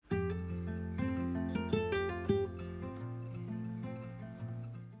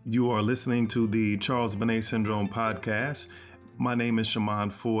You are listening to the Charles Bonnet Syndrome podcast. My name is Shaman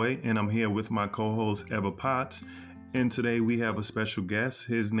Foy, and I'm here with my co-host Eva Potts. And today we have a special guest.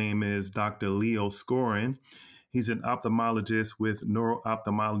 His name is Dr. Leo Skorin. He's an ophthalmologist with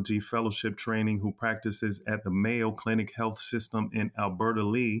neuro-ophthalmology fellowship training who practices at the Mayo Clinic Health System in Alberta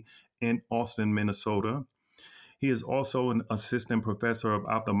Lee in Austin, Minnesota. He is also an assistant professor of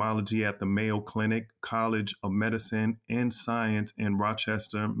ophthalmology at the Mayo Clinic College of Medicine and Science in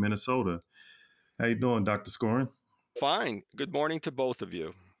Rochester, Minnesota. How you doing, Dr. Skorin? Fine. Good morning to both of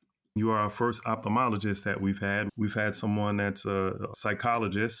you. You are our first ophthalmologist that we've had. We've had someone that's a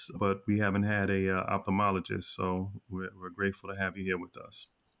psychologist, but we haven't had a ophthalmologist. So we're grateful to have you here with us.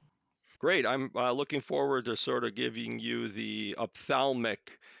 Great. I'm looking forward to sort of giving you the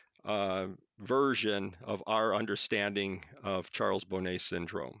ophthalmic version of our understanding of Charles Bonnet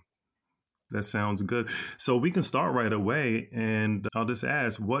syndrome. That sounds good. So we can start right away, and I'll just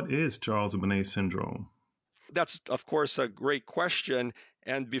ask, what is Charles Bonnet syndrome? That's, of course, a great question.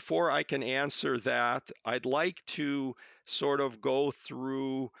 And before I can answer that, I'd like to sort of go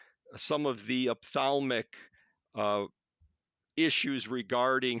through some of the ophthalmic issues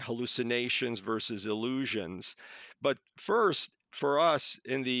regarding hallucinations versus illusions. But first, for us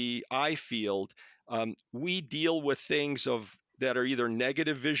in the eye field, we deal with things that are either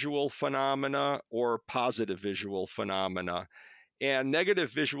negative visual phenomena or positive visual phenomena. And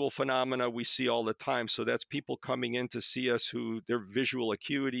negative visual phenomena we see all the time. So that's people coming in to see us who their visual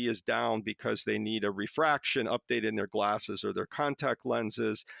acuity is down because they need a refraction update in their glasses or their contact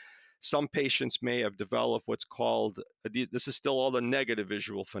lenses. Some patients may have developed what's called, this is still all the negative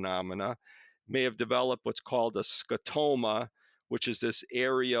visual phenomena, may have developed what's called a scotoma, which is this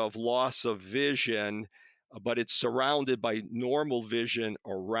area of loss of vision, but it's surrounded by normal vision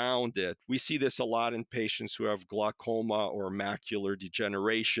around it. We see this a lot in patients who have glaucoma or macular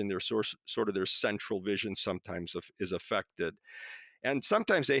degeneration. Their sort of their central vision sometimes is affected. And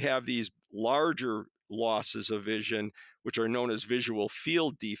sometimes they have these larger losses of vision, which are known as visual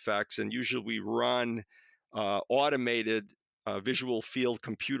field defects. And usually we run automated visual field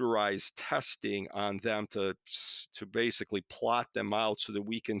computerized testing on them to basically plot them out so that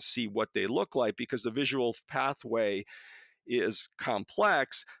we can see what they look like, because the visual pathway is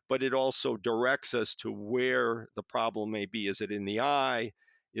complex, but it also directs us to where the problem may be. Is it in the eye?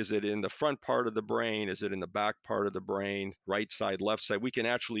 Is it in the front part of the brain? Is it in the back part of the brain? Right side, left side? We can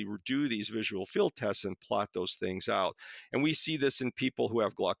actually do these visual field tests and plot those things out. And we see this in people who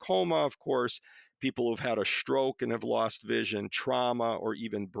have glaucoma, of course, people who've had a stroke and have lost vision, trauma, or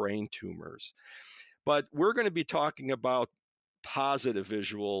even brain tumors. But we're going to be talking about positive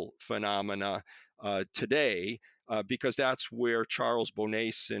visual phenomena today, because that's where Charles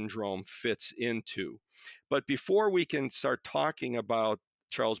Bonnet syndrome fits into. But before we can start talking about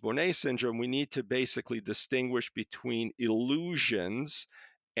Charles Bonnet syndrome, we need to basically distinguish between illusions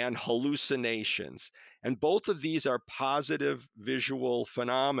and hallucinations. And both of these are positive visual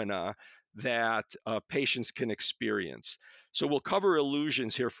phenomena that patients can experience. So we'll cover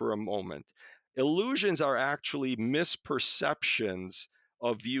illusions here for a moment. Illusions are actually misperceptions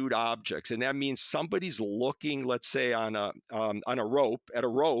of viewed objects, and that means somebody's looking, let's say, on a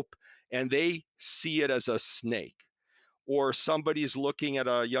rope, and they see it as a snake. Or somebody's looking at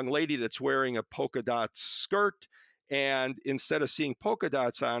a young lady that's wearing a polka dot skirt, and instead of seeing polka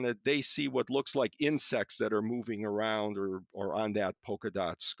dots on it, they see what looks like insects that are moving around or on that polka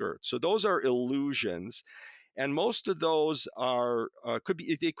dot skirt. So those are illusions. And most of those are could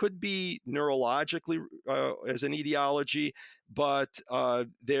be neurologically as an etiology, but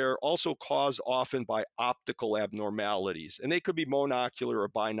they're also caused often by optical abnormalities, and they could be monocular or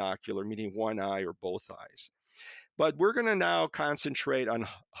binocular, meaning one eye or both eyes. But we're going to now concentrate on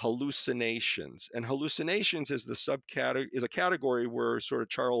hallucinations, and hallucinations is a category where sort of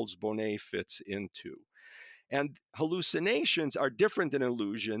Charles Bonnet fits into. And hallucinations are different than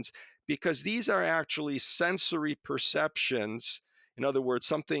illusions because these are actually sensory perceptions. In other words,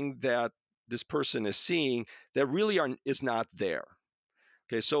 something that this person is seeing that really is not there.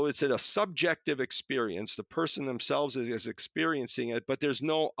 Okay, so it's a subjective experience. The person themselves is experiencing it, but there's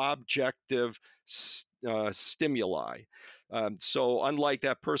no objective stimuli. So unlike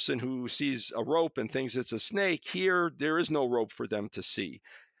that person who sees a rope and thinks it's a snake, here there is no rope for them to see.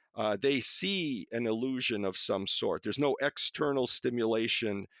 They see an illusion of some sort. There's no external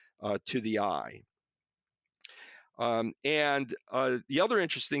stimulation to the eye. And the other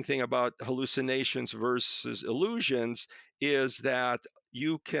interesting thing about hallucinations versus illusions is that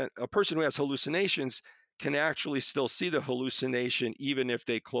a person who has hallucinations can actually still see the hallucination even if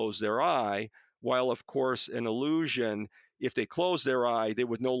they close their eye, while of course an illusion, if they close their eye, they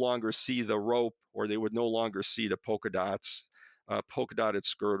would no longer see the rope, or they would no longer see the polka dotted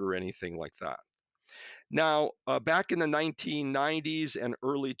skirt or anything like that. Now, back in the 1990s and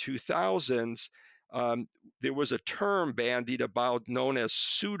early 2000s, um, there was a term bandied about known as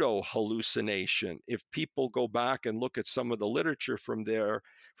pseudo hallucination. If people go back and look at some of the literature from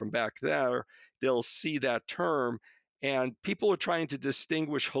back there, they'll see that term. And people are trying to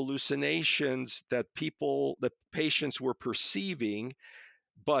distinguish hallucinations that patients were perceiving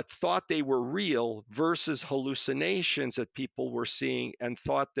but thought they were real versus hallucinations that people were seeing and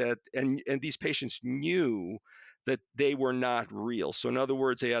thought that, and these patients knew that they were not real. So in other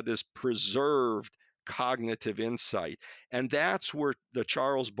words, they had this preserved cognitive insight. And that's where the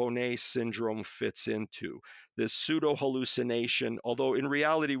Charles Bonnet syndrome fits into this pseudo hallucination, although in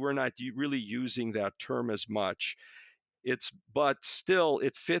reality, we're not really using that term as much. But still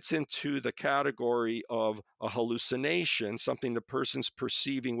it fits into the category of a hallucination, something the person's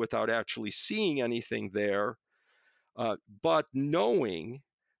perceiving without actually seeing anything there, but knowing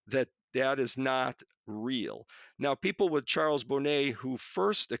that that is not real. Now, people with Charles Bonnet who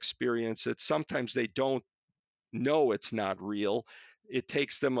first experience it, sometimes they don't know it's not real. It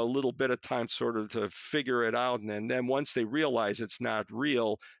takes them a little bit of time sort of to figure it out. And then once they realize it's not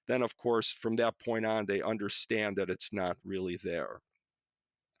real, then of course, from that point on, they understand that it's not really there.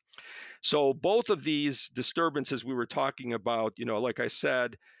 So both of these disturbances we were talking about, like I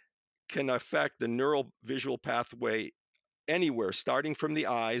said, can affect the neural visual pathway anywhere, starting from the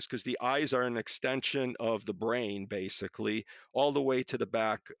eyes, because the eyes are an extension of the brain, basically, all the way to the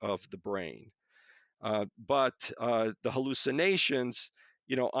back of the brain. But the hallucinations,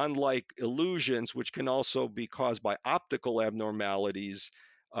 unlike illusions, which can also be caused by optical abnormalities,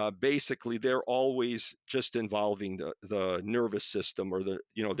 basically they're always just involving the nervous system, or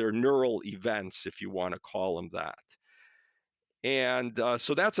their neural events, if you want to call them that. And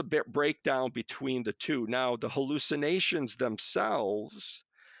so that's a bit breakdown between the two. Now, the hallucinations themselves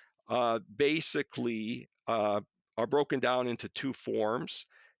basically are broken down into two forms.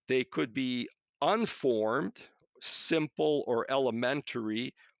 They could be unformed, simple or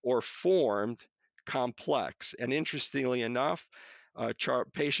elementary, or formed, complex. And interestingly enough,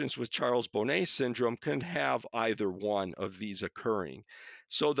 patients with Charles Bonnet syndrome can have either one of these occurring.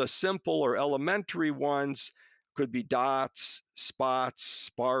 So the simple or elementary ones could be dots, spots,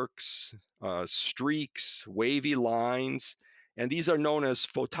 sparks, streaks, wavy lines, and these are known as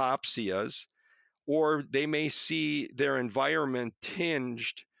photopsias. Or they may see their environment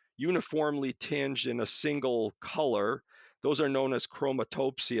uniformly tinged in a single color. Those are known as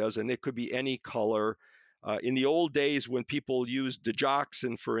chromatopsias, and it could be any color. In the old days, when people used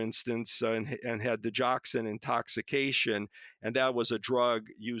digoxin, for instance, and had digoxin intoxication, and that was a drug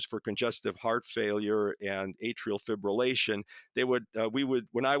used for congestive heart failure and atrial fibrillation,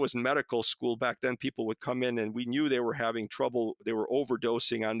 when I was in medical school back then, people would come in and we knew they were having trouble, they were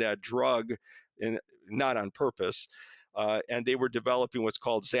overdosing on that drug, and not on purpose, and they were developing what's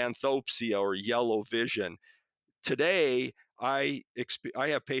called xanthopsia, or yellow vision. Today, I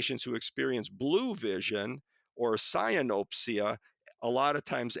have patients who experience blue vision, or cyanopsia, a lot of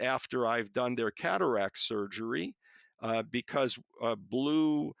times after I've done their cataract surgery, because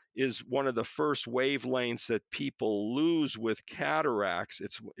blue is one of the first wavelengths that people lose with cataracts.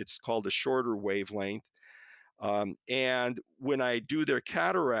 It's called a shorter wavelength. And when I do their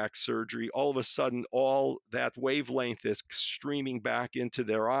cataract surgery, all of a sudden, all that wavelength is streaming back into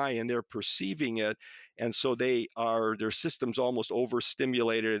their eye, and they're perceiving it. And so their system's almost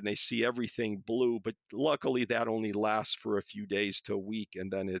overstimulated, and they see everything blue. But luckily, that only lasts for a few days to a week,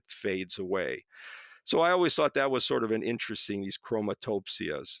 and then it fades away. So I always thought that was sort of these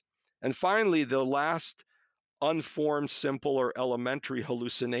chromatopsias. And finally, the last unformed, simple, or elementary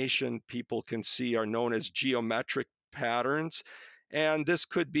hallucination people can see are known as geometric patterns. And this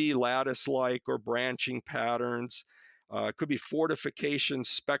could be lattice-like or branching patterns. It could be fortification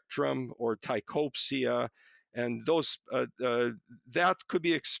spectrum or tychopsia. And that could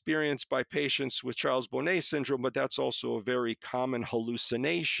be experienced by patients with Charles Bonnet syndrome, but that's also a very common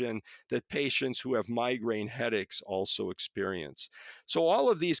hallucination that patients who have migraine headaches also experience. So all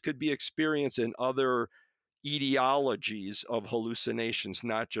of these could be experienced in other etiologies of hallucinations,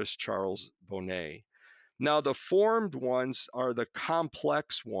 not just Charles Bonnet. Now, the formed ones are the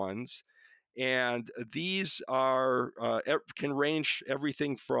complex ones, and these can range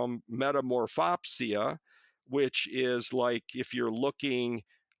everything from metamorphopsia, which is like if you're looking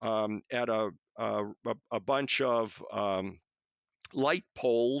at a bunch of light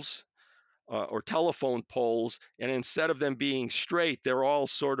poles or telephone poles, and instead of them being straight, they're all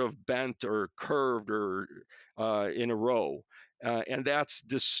sort of bent or curved or in a row. And that's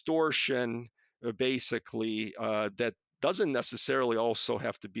distortion, basically, that doesn't necessarily also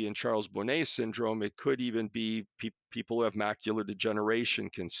have to be in Charles Bonnet syndrome. It could even be people who have macular degeneration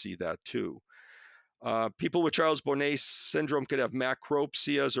can see that too. People with Charles Bonnet syndrome could have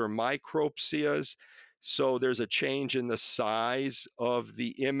macropsias or micropsias. So there's a change in the size of the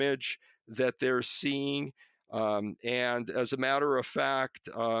image that they're seeing. And as a matter of fact,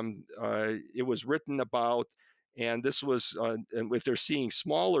 it was written about, and this was, and if they're seeing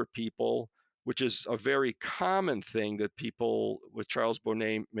smaller people, which is a very common thing that people with Charles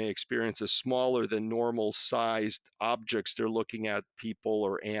Bonnet may experience, as smaller than normal sized objects they're looking at, people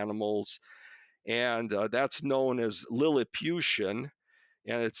or animals, and that's known as Lilliputian,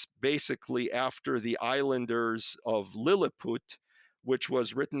 and it's basically after the islanders of Lilliput, which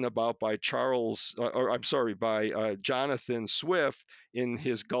was written about by Jonathan Swift in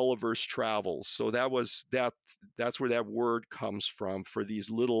his Gulliver's Travels. So that's where that word comes from for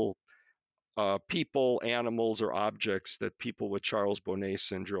these little people, animals, or objects that people with Charles Bonnet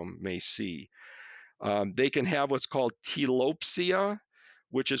syndrome may see. They can have what's called telopsia,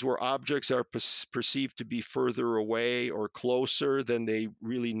 which is where objects are perceived to be further away or closer than they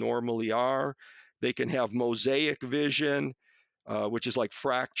really normally are. They can have mosaic vision, which is like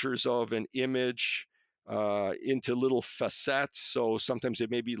fractures of an image into little facets. So sometimes they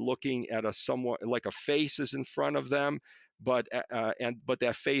may be looking at a somewhat like a face is in front of them, but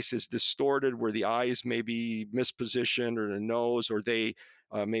that face is distorted where the eyes may be mispositioned or the nose, or they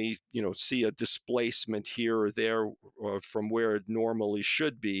may see a displacement here or there from where it normally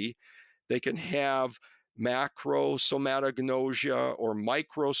should be. They can have macrosomatognosia or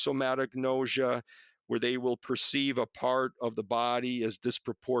microsomatognosia, where they will perceive a part of the body as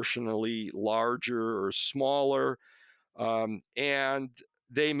disproportionately larger or smaller. And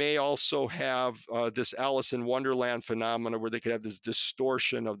they may also have this Alice in Wonderland phenomena where they could have this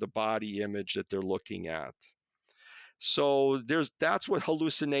distortion of the body image that they're looking at. So that's what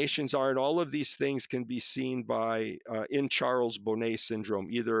hallucinations are, and all of these things can be seen by in Charles Bonnet syndrome,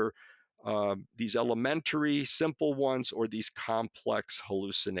 either these elementary, simple ones, or these complex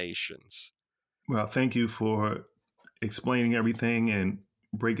hallucinations. Well, thank you for explaining everything and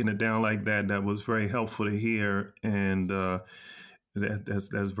breaking it down like that. That was very helpful to hear, and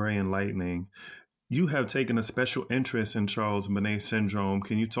that's very enlightening. You have taken a special interest in Charles Bonnet syndrome.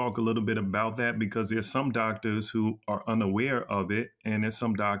 Can you talk a little bit about that? Because there's some doctors who are unaware of it, and there's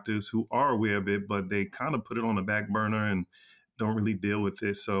some doctors who are aware of it, but they kind of put it on the back burner and don't really deal with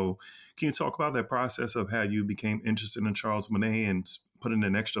it. So, can you talk about that process of how you became interested in Charles Bonnet and putting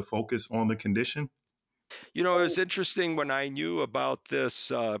an extra focus on the condition? You know, it was interesting when I knew about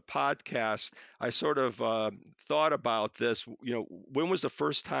this podcast. I sort of thought about this. When was the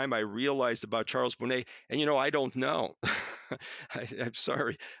first time I realized about Charles Bonnet? And I don't know. I'm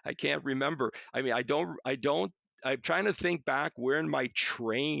sorry, I can't remember. I mean, I don't. I'm trying to think back where in my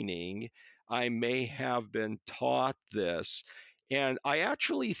training I may have been taught this. And I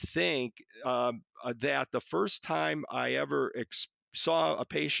actually think that the first time I ever saw a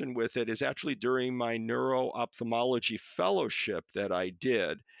patient with it is actually during my neuro-ophthalmology fellowship that I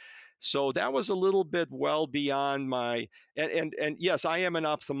did. So that was a little bit well beyond my, and yes, I am an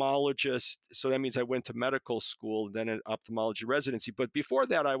ophthalmologist, so that means I went to medical school, then an ophthalmology residency. But before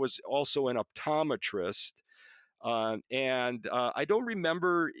that, I was also an optometrist. And I don't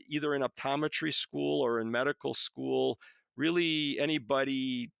remember either in optometry school or in medical school really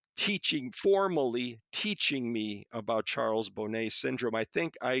anybody formally teaching me about Charles Bonnet syndrome. I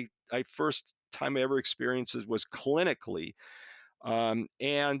think I first time I ever experienced it was clinically.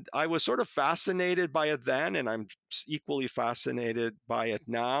 And I was sort of fascinated by it then, and I'm equally fascinated by it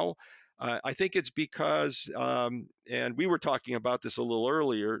now. I think it's because, and we were talking about this a little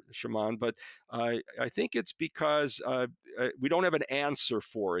earlier, Shaman, but I think it's because we don't have an answer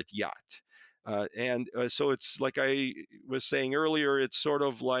for it yet. And so it's like I was saying earlier, it's sort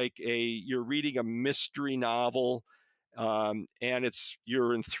of like you're reading a mystery novel, and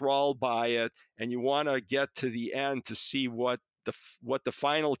you're enthralled by it, and you want to get to the end to see what the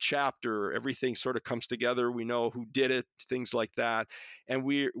final chapter, everything sort of comes together. We know who did it, things like that, and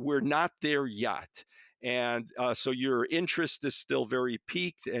we're not there yet. And so your interest is still very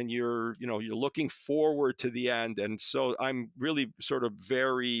peaked, and you're looking forward to the end. And so I'm really sort of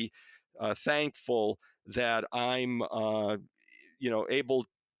very thankful that I'm able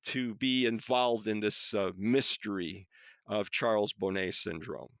to be involved in this mystery of Charles Bonnet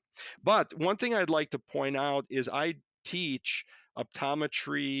syndrome. But one thing I'd like to point out is I teach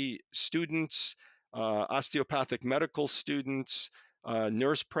optometry students, osteopathic medical students,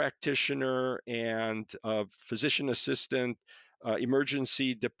 nurse practitioner, and physician assistant,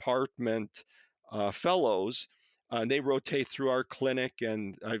 emergency department fellows. They rotate through our clinic,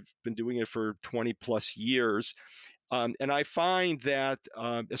 and I've been doing it for 20 plus years. And I find that,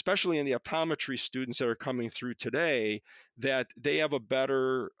 especially in the optometry students that are coming through today, that they have a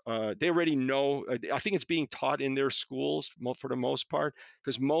better, they already know, I think it's being taught in their schools for the most part,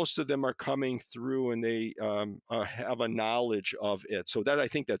 because most of them are coming through and they have a knowledge of it. So that I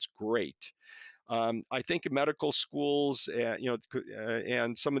think that's great. I think medical schools,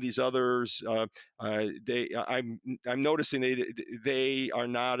 and some of these others, I'm noticing they are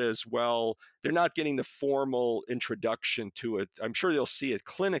not as well. They're not getting the formal introduction to it. I'm sure they'll see it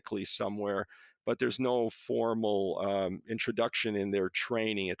clinically somewhere, but there's no formal introduction in their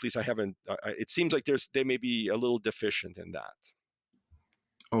training. At least I haven't. It seems like they may be a little deficient in that.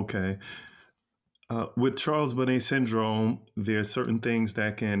 Okay. With Charles Bonnet syndrome, there are certain things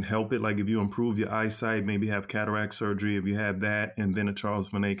that can help it. Like if you improve your eyesight, maybe have cataract surgery if you have that, and then a Charles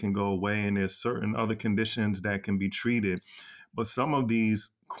Bonnet can go away. And there's certain other conditions that can be treated. But some of these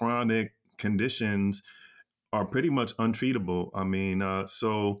chronic conditions are pretty much untreatable. I mean,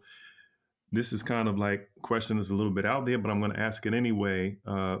 so this is kind of like question is a little bit out there, but I'm going to ask it anyway.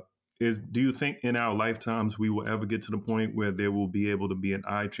 Do you think in our lifetimes we will ever get to the point where there will be able to be an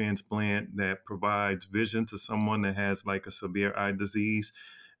eye transplant that provides vision to someone that has like a severe eye disease?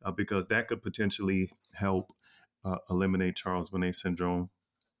 Because that could potentially help eliminate Charles Bonnet syndrome.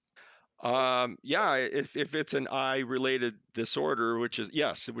 Yeah, if it's an eye-related disorder, which is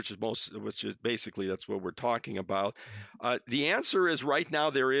yes, which is basically that's what we're talking about. The answer is right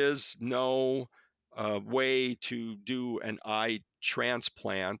now there is no way to do an eye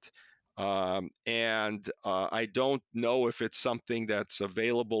transplant, and I don't know if it's something that's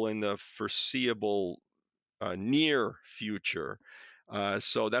available in the foreseeable near future.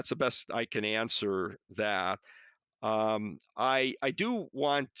 So that's the best I can answer that. I do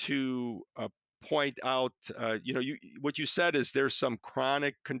want to point out, what you said is there's some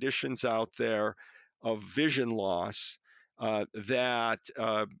chronic conditions out there of vision loss that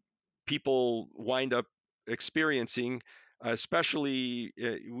people wind up experiencing, especially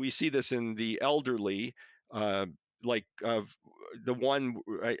we see this in the elderly, like the one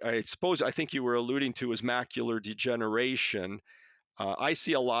I suppose I think you were alluding to is macular degeneration. I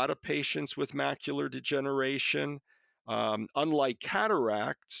see a lot of patients with macular degeneration, unlike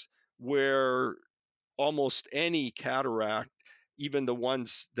cataracts, where almost any cataract, even the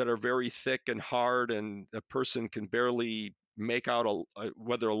ones that are very thick and hard and a person can barely make out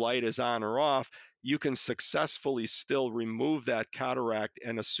whether a light is on or off, you can successfully still remove that cataract.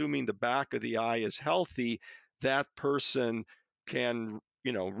 And assuming the back of the eye is healthy, that person can,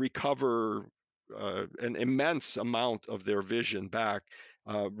 recover an immense amount of their vision back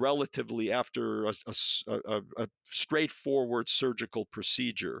relatively after a straightforward surgical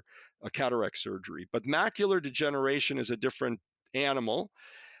procedure, a cataract surgery. But macular degeneration is a different animal.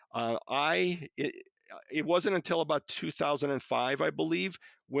 Uh, I it, it wasn't until about 2005, I believe,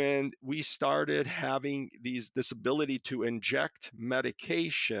 when we started having this ability to inject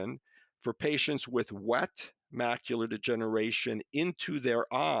medication for patients with wet macular degeneration into their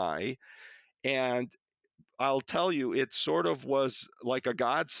eye. And I'll tell you, it sort of was like a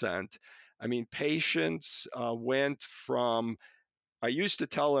godsend. I mean, patients went from, I used to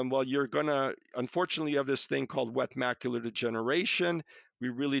tell them, well, unfortunately, you have this thing called wet macular degeneration. We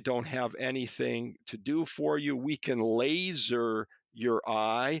really don't have anything to do for you. We can laser your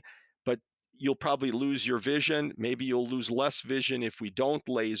eye, but you'll probably lose your vision. Maybe you'll lose less vision if we don't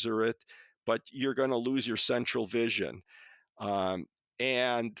laser it, but you're going to lose your central vision.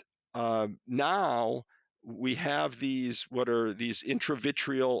 And now we have what are these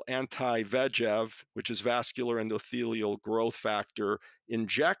intravitreal anti-VEGF, which is vascular endothelial growth factor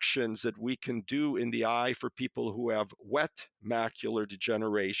injections that we can do in the eye for people who have wet macular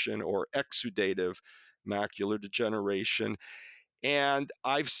degeneration or exudative macular degeneration. And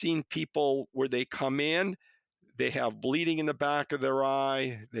I've seen people where they come in, they have bleeding in the back of their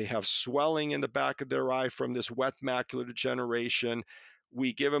eye. They have swelling in the back of their eye from this wet macular degeneration.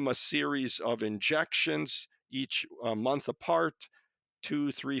 We give them a series of injections each month apart,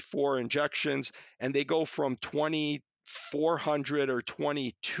 2, 3, 4 injections, and they go from 2400 or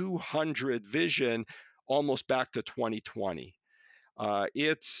 2200 vision almost back to 2020.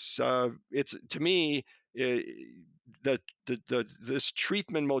 It's to me, eh, this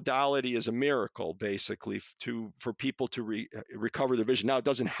treatment modality is a miracle, basically, for people to recover their vision. Now, it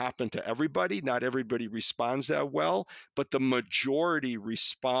doesn't happen to everybody. Not everybody responds that well, but the majority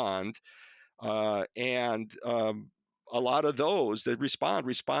respond, and a lot of those that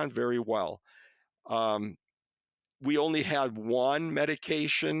respond very well. Um, we only had one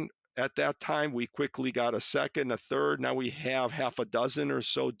medication at that time. We quickly got a second, a third. Now we have half a dozen or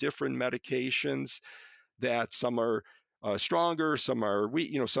so different medications that some are stronger, some are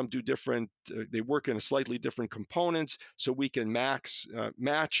weak, some do different, they work in a slightly different components, so we can match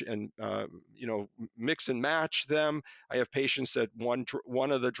and, mix and match them. I have patients that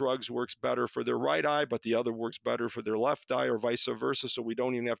one of the drugs works better for their right eye, but the other works better for their left eye, or vice versa, so we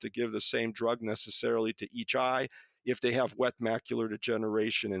don't even have to give the same drug necessarily to each eye if they have wet macular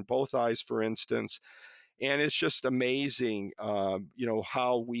degeneration in both eyes, for instance. And it's just amazing,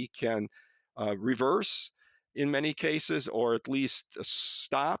 how we can reverse in many cases, or at least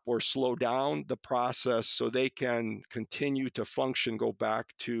stop or slow down the process so they can continue to function, go back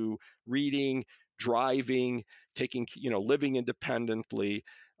to reading, driving, taking, living independently.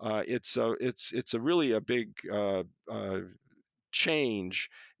 It's a really a big change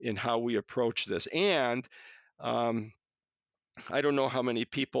in how we approach this. And um, I don't know how many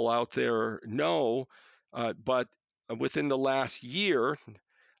people out there know, but within the last year,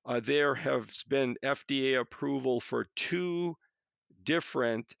 there has been FDA approval for two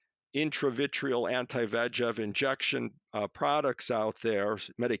different intravitreal anti-VEGF injection products out there,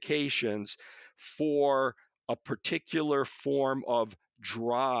 medications for a particular form of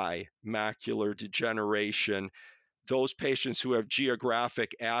dry macular degeneration, those patients who have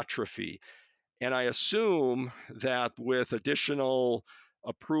geographic atrophy. And I assume that with additional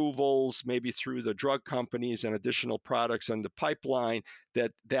approvals, maybe through the drug companies and additional products in the pipeline,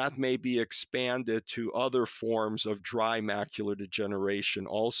 that may be expanded to other forms of dry macular degeneration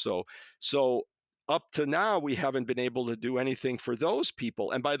also. So up to now, we haven't been able to do anything for those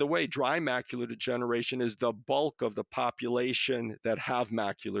people. And by the way, dry macular degeneration is the bulk of the population that have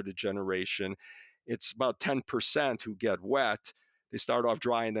macular degeneration. It's about 10% who get wet. They start off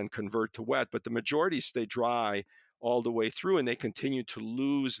dry and then convert to wet, but the majority stay dry all the way through, and they continue to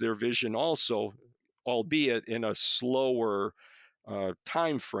lose their vision also, albeit in a slower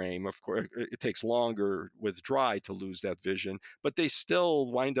time frame. Of course, it takes longer with dry to lose that vision, but they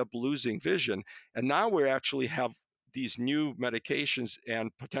still wind up losing vision. And now we actually have these new medications and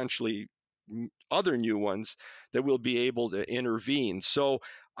potentially other new ones that will be able to intervene. So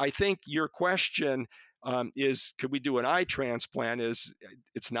I think your question is, could we do an eye transplant?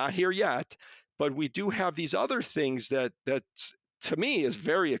 It's not here yet, but we do have these other things that to me is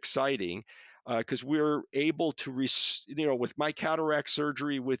very exciting, because we're able to, with my cataract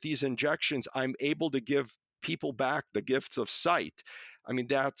surgery, with these injections, I'm able to give people back the gift of sight. I mean,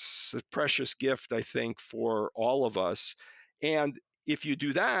 that's a precious gift, I think, for all of us. And if you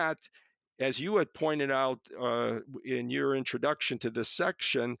do that, as you had pointed out in your introduction to this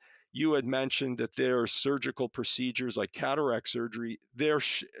section, you had mentioned that there are surgical procedures like cataract surgery.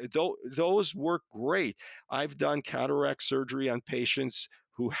 Those work great. I've done cataract surgery on patients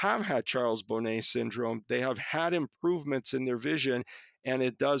who have had Charles Bonnet syndrome. They have had improvements in their vision, and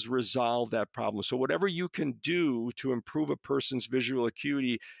it does resolve that problem. So whatever you can do to improve a person's visual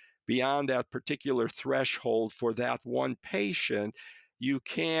acuity beyond that particular threshold for that one patient, you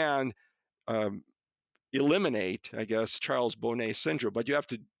can um, eliminate, I guess, Charles Bonnet syndrome, but you have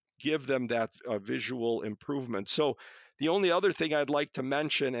to give them that visual improvement. So the only other thing I'd like to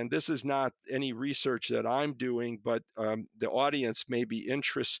mention, and this is not any research that I'm doing, but the audience may be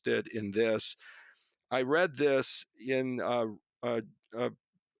interested in this. I read this in a,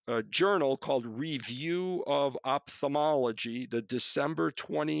 a journal called Review of Ophthalmology, the December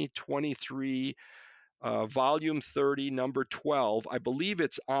 2023 volume 30, number 12. I believe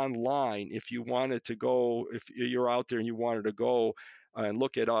it's online if you wanted to go, if you're out there and you wanted to go and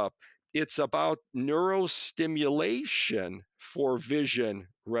look it up. It's about neurostimulation for vision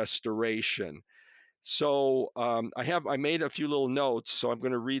restoration. So I made a few little notes, so I'm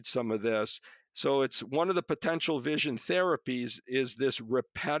going to read some of this. So it's one of the potential vision therapies is this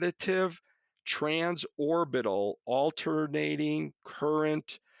repetitive transorbital alternating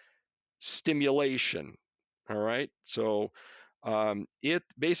current stimulation. All right. So it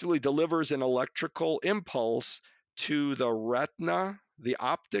basically delivers an electrical impulse to the retina, the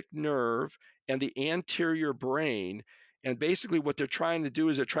optic nerve, and the anterior brain. And basically, what they're trying to do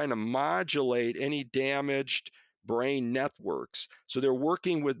is they're trying to modulate any damaged brain networks. So they're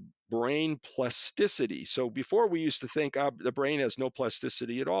working with brain plasticity. So before we used to think the brain has no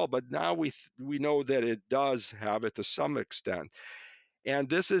plasticity at all, but now we know that it does have it to some extent. And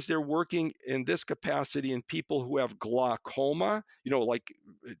they're working in this capacity in people who have glaucoma, like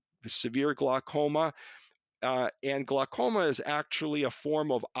severe glaucoma. And glaucoma is actually a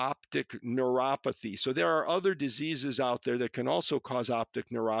form of optic neuropathy. So there are other diseases out there that can also cause optic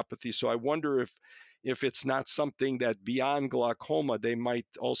neuropathy. So I wonder if it's not something that beyond glaucoma, they might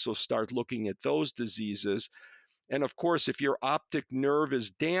also start looking at those diseases. And of course, if your optic nerve is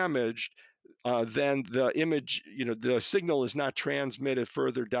damaged, then the image, the signal is not transmitted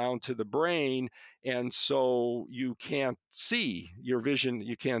further down to the brain. And so you can't see your vision,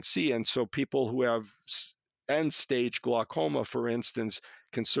 you can't see. And so people who have end stage glaucoma, for instance,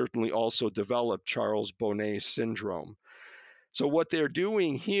 can certainly also develop Charles Bonnet syndrome. So what they're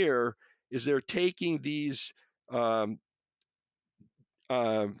doing here is they're taking um,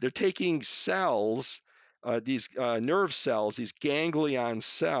 cells, these nerve cells, these ganglion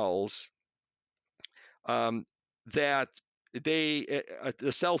cells, that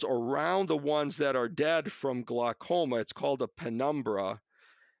the cells around the ones that are dead from glaucoma. It's called a penumbra.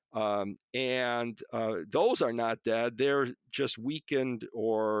 And those are not dead. They're just weakened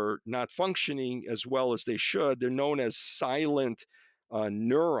or not functioning as well as they should. They're known as silent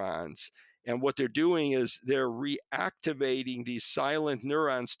neurons. And what they're doing is they're reactivating these silent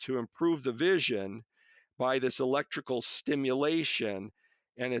neurons to improve the vision by this electrical stimulation.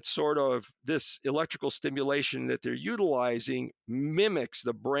 And it's sort of this electrical stimulation that they're utilizing mimics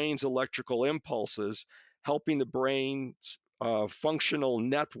the brain's electrical impulses, helping the brain's functional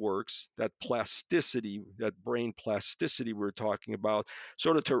networks, that brain plasticity we're talking about,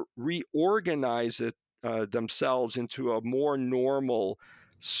 sort of to reorganize it themselves into a more normal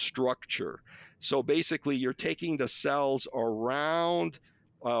structure. So basically, you're taking the cells around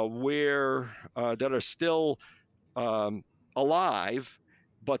where that are still um, alive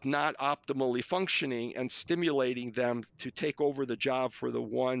but not optimally functioning, and stimulating them to take over the job for the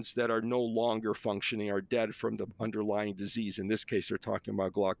ones that are no longer functioning, are dead from the underlying disease. In this case, they're talking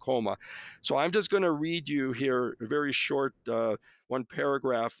about glaucoma. So I'm just going to read you here a very short one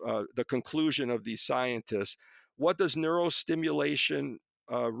paragraph, the conclusion of these scientists. What does neurostimulation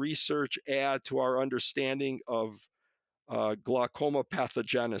research add to our understanding of glaucoma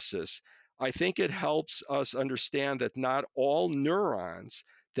pathogenesis? I think it helps us understand that not all neurons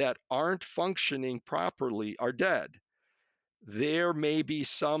that aren't functioning properly are dead. There may be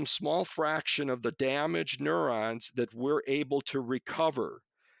some small fraction of the damaged neurons that we're able to recover.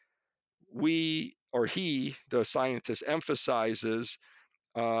 The scientist, emphasizes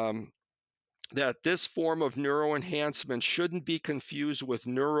that this form of neuroenhancement shouldn't be confused with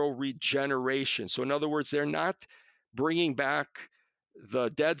neuroregeneration. So, in other words, they're not bringing back the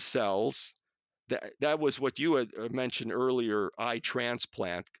dead cells. That was what you had mentioned earlier, eye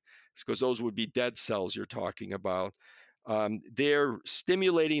transplant, because those would be dead cells you're talking about. They're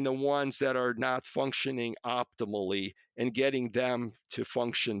stimulating the ones that are not functioning optimally and getting them to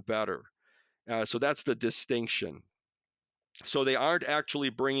function better. So that's the distinction. So they aren't actually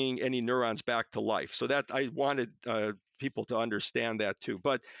bringing any neurons back to life. So that I wanted people to understand that too.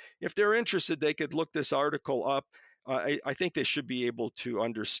 But if they're interested, they could look this article up. I think they should be able to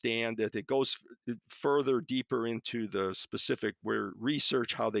understand that it goes further deeper into the specific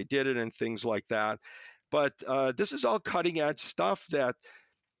research, how they did it, and things like that. But this is all cutting edge stuff that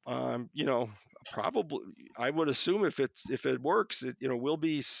probably, I would assume, if it works,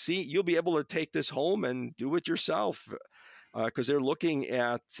 you'll be able to take this home and do it yourself, because they're looking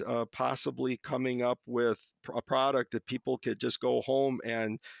at possibly coming up with a product that people could just go home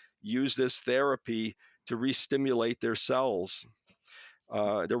and use this therapy to re-stimulate their cells,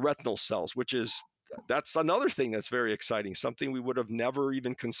 their retinal cells, that's another thing that's very exciting, something we would have never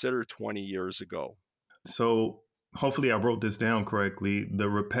even considered 20 years ago. So hopefully I wrote this down correctly. The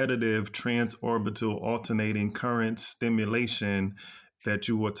repetitive transorbital alternating current stimulation that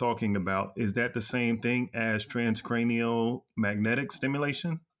you were talking about, is that the same thing as transcranial magnetic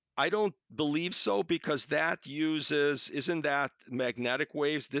stimulation? I don't believe so, because isn't that magnetic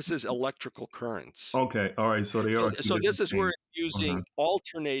waves? This is electrical currents. Okay. All right. So they So, are two so this different is where things. it's using Mhm.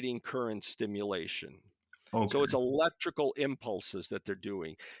 alternating current stimulation. So it's Okay. electrical impulses that they're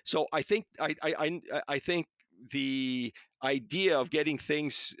doing. So I think the idea of getting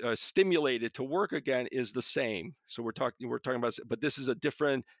things stimulated to work again is the same. So we're talking about, but this is a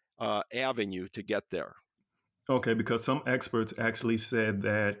different avenue to get there. Okay, because some experts actually said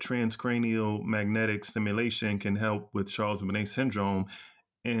that transcranial magnetic stimulation can help with Charles Bonnet syndrome.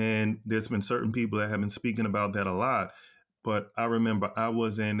 And there's been certain people that have been speaking about that a lot. But I remember I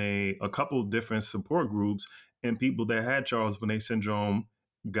was in a couple different support groups, and people that had Charles Bonnet syndrome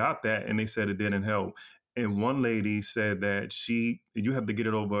got that, and they said it didn't help. And one lady said that you have to get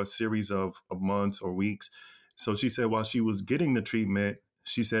it over a series of months or weeks. So she said while she was getting the treatment,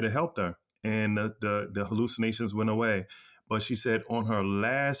 she said it helped her, and the hallucinations went away. But she said on her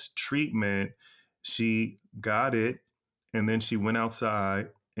last treatment, she got it, and then she went outside,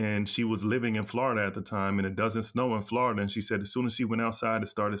 and she was living in Florida at the time, and it doesn't snow in Florida. And she said as soon as she went outside, it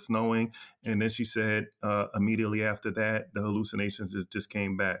started snowing. And then she said immediately after that, the hallucinations just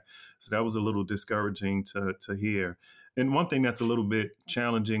came back. So that was a little discouraging to hear. And one thing that's a little bit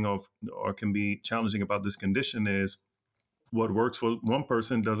challenging or can be challenging about this condition is what works for one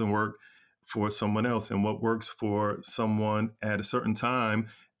person doesn't work for someone else, and what works for someone at a certain time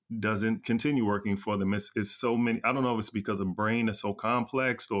doesn't continue working for them. It's so many. I don't know if it's because the brain is so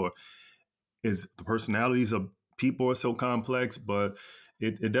complex, or is the personalities of people are so complex, but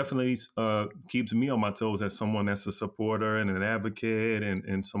it definitely keeps me on my toes as someone that's a supporter and an advocate,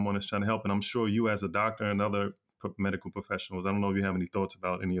 and someone that's trying to help. And I'm sure you, as a doctor and other medical professionals, I don't know if you have any thoughts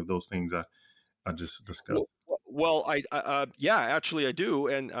about any of those things I just Well, discussed. well, yeah, actually, I do,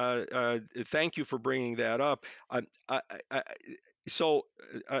 and thank you for bringing that up. I, so,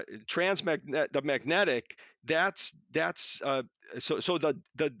 the magnetic, that's so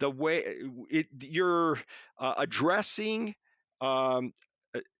the way addressing, um,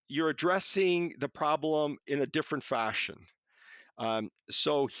 you're addressing the problem in a different fashion.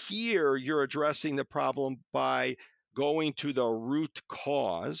 So here you're addressing the problem by going to the root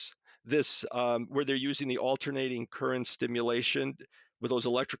cause. This where they're using the alternating current stimulation with those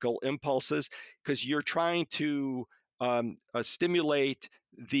electrical impulses, because you're trying to stimulate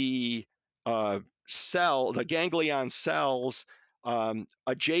the uh, the ganglion cells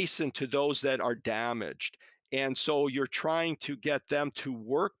adjacent to those that are damaged. And so you're trying to get them to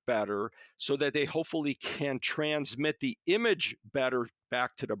work better so that they hopefully can transmit the image better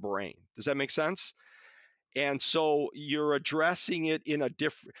back to the brain. Does that make sense? And so you're addressing it in a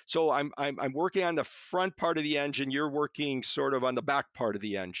different. So I'm working on the front part of the engine. You're working sort of on the back part of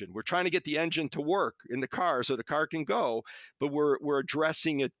the engine. We're trying to get the engine to work in the car so the car can go, but we're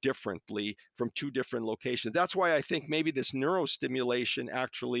addressing it differently from two different locations. That's why I think maybe this neurostimulation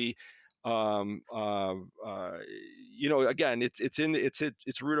actually um, uh, uh, again,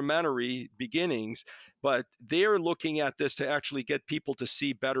 it's rudimentary beginnings, but they're looking at this to actually get people to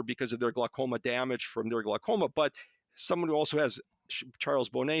see better because of their glaucoma damage from their glaucoma. But someone who also has Charles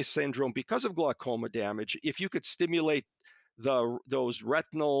Bonnet syndrome because of glaucoma damage, if you could stimulate those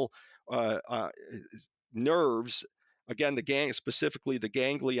retinal uh, uh, nerves, again, specifically the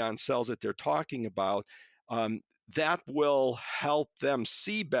ganglion cells that they're talking about, um, that will help them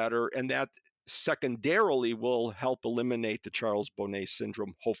see better, and that secondarily will help eliminate the Charles Bonnet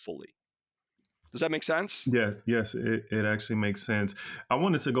syndrome, hopefully. Does that make sense? Yeah, yes, it actually makes sense. I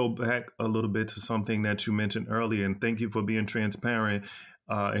wanted to go back a little bit to something that you mentioned earlier, and thank you for being transparent.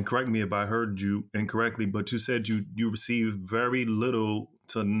 And correct me if I heard you incorrectly, but you said you received very little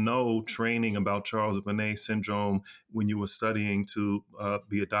to no training about Charles Bonnet syndrome when you were studying to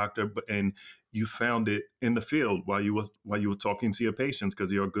be a doctor, and you found it in the field while you were talking to your patients,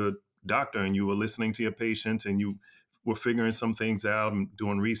 because you're a good doctor and you were listening to your patients and you were figuring some things out and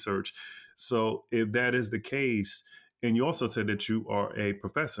doing research. So if that is the case, and you also said that you are a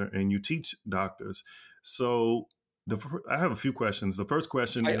professor and you teach doctors. So I have a few questions. The first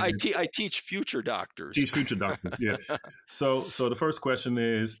question is I teach future doctors. teach future doctors. Yeah. So the first question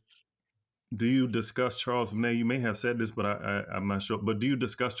is, do you discuss Charles Bonnet? You may have said this, but I'm not sure. But do you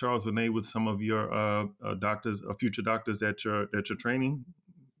discuss Charles Bonnet with some of your doctors, future doctors that you're training?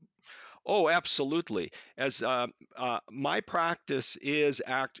 Oh, absolutely. As my practice is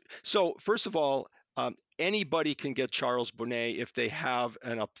So first of all, anybody can get Charles Bonnet if they have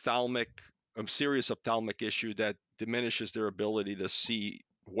a serious ophthalmic issue that diminishes their ability to see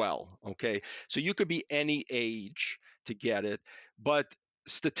well. Okay, so you could be any age to get it, but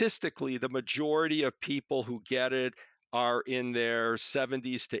statistically, the majority of people who get it are in their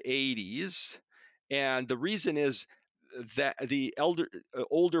 70s to 80s, and the reason is that the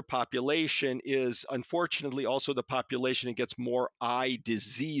older population is unfortunately also the population that gets more eye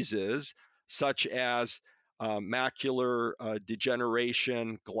diseases such as macular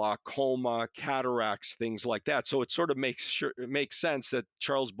degeneration, glaucoma, cataracts, things like that. So it sort of it makes sense that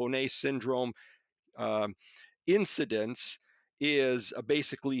Charles Bonnet syndrome um, incidence is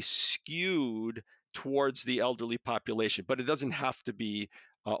basically skewed towards the elderly population, but it doesn't have to be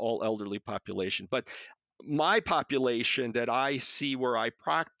all elderly population. But my population that I see where I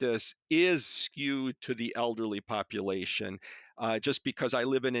practice is skewed to the elderly population. Just because I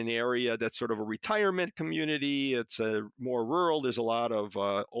live in an area that's sort of a retirement community, it's a more rural. There's a lot of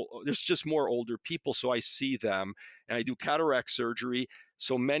there's just more older people, so I see them, and I do cataract surgery.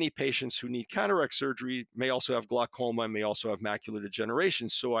 So many patients who need cataract surgery may also have glaucoma and may also have macular degeneration.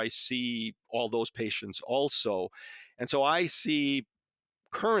 So I see all those patients also, and so I see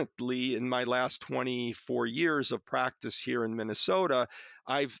currently in my last 24 years of practice here in Minnesota,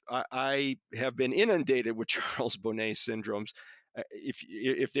 I have been inundated with Charles Bonnet syndromes.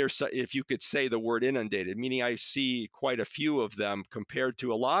 If you could say the word inundated, meaning I see quite a few of them compared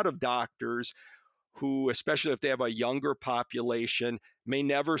to a lot of doctors who, especially if they have a younger population, may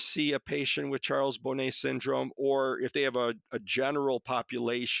never see a patient with Charles Bonnet syndrome, or if they have a general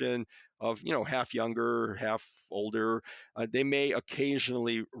population of, half younger, half older, they may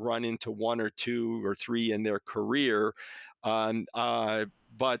occasionally run into one or two or three in their career. Um, uh,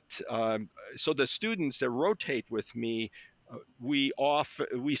 but So the students that rotate with me, we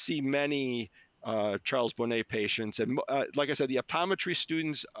see many Charles Bonnet patients, and like I said, the optometry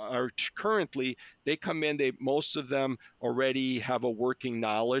students are currently, they come in, most of them already have a working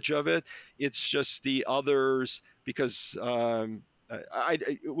knowledge of it. It's just the others, because well,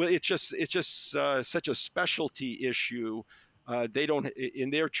 it's just such a specialty issue. They don't, in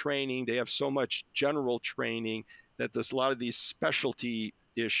their training, they have so much general training that there's a lot of these specialty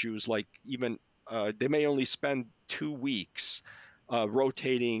issues, like even they may only spend 2 weeks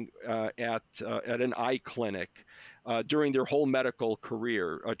rotating at an eye clinic during their whole medical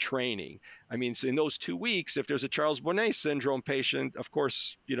career training. I mean, so in those 2 weeks, if there's a Charles Bonnet syndrome patient, of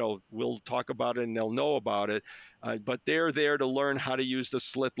course, we'll talk about it and they'll know about it. But they're there to learn how to use the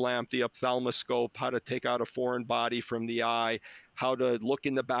slit lamp, the ophthalmoscope, how to take out a foreign body from the eye, how to look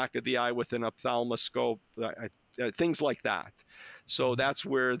in the back of the eye with an ophthalmoscope, things like that. So that's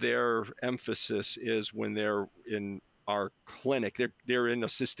where their emphasis is when they're in our clinic. They're in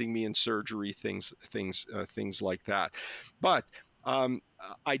assisting me in surgery, things like that. But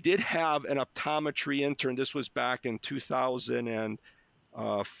I did have an optometry intern. This was back in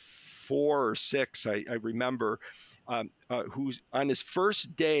 2004 or six, I remember. Who's on his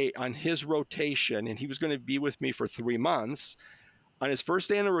first day on his rotation, and he was going to be with me for 3 months. On his first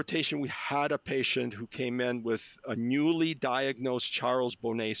day on a rotation, we had a patient who came in with a newly diagnosed Charles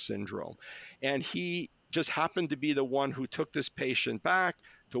Bonnet syndrome. And he just happened to be the one who took this patient back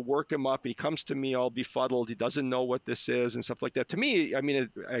to work him up. And he comes to me all befuddled. He doesn't know what this is and stuff like that. To me, I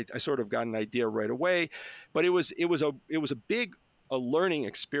mean, I sort of got an idea right away, but it was a big a learning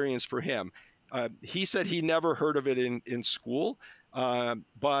experience for him. He said he never heard of it in school.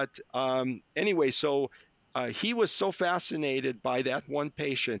 Anyway, so he was so fascinated by that one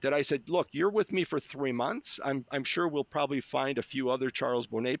patient that I said, "Look, you're with me for 3 months. I'm sure we'll probably find a few other Charles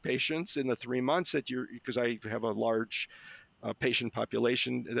Bonnet patients in the 3 months because I have a large patient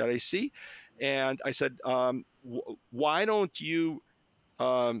population that I see." And I said, "Why don't you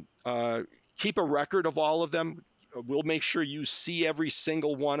um, uh, keep a record of all of them? We'll make sure you see every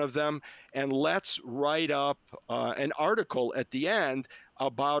single one of them, and let's write up an article at the end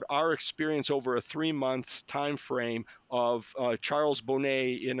about our experience over a 3 month time frame of Charles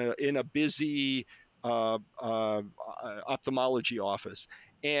Bonnet in a busy ophthalmology office."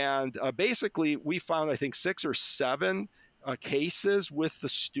 And basically, we found, I think, 6 or 7 cases with the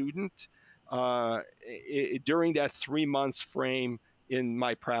student during that 3 months frame in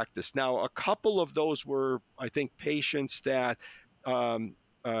my practice. Now, a couple of those were, I think, patients that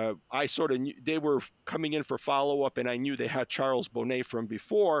I sort of knew they were coming in for follow up, and I knew they had Charles Bonnet from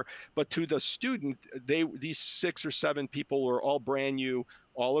before. But to the student, these 6 or 7 people were all brand new.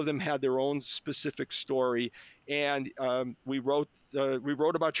 All of them had their own specific story, and we wrote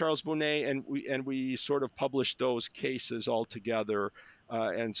about Charles Bonnet, and we sort of published those cases all together.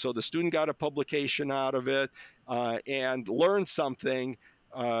 And so the student got a publication out of it and learned something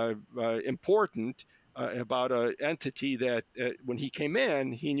important about an entity that when he came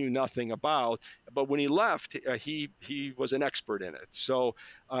in, he knew nothing about, but when he left, he was an expert in it. So,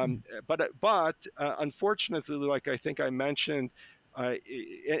 but unfortunately, like I think I mentioned,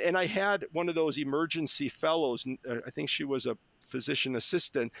 and I had one of those emergency fellows. I think she was a physician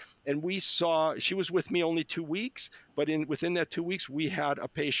assistant, and she was with me only 2 weeks, but within that 2 weeks, we had a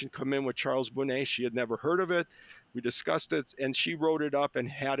patient come in with Charles Bonnet. She had never heard of it. We discussed it, and she wrote it up and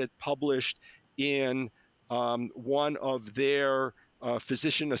had it published in one of their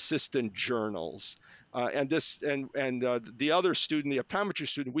physician assistant journals. And the other student, the optometry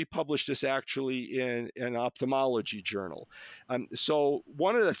student, we published this actually in an ophthalmology journal. So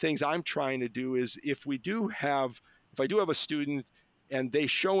one of the things I'm trying to do is if I do have a student and they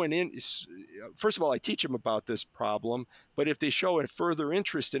show first of all, I teach them about this problem, but if they show a further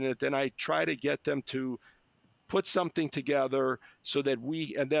interest in it, then I try to get them to put something together so that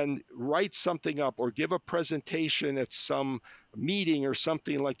and then write something up or give a presentation at some meeting or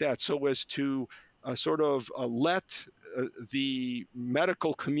something like that, so as to sort of let the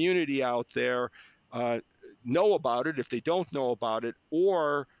medical community out there uh, know about it if they don't know about it,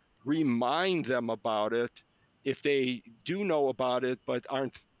 or remind them about it if they do know about it but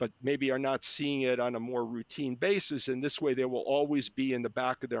maybe are not seeing it on a more routine basis. And this way they will always be in the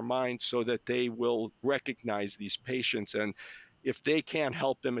back of their mind so that they will recognize these patients, and if they can't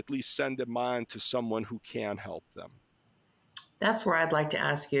help them, at least send them on to someone who can help them. That's where I'd like to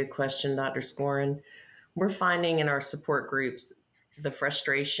ask you a question, Dr. Skorin. We're finding in our support groups the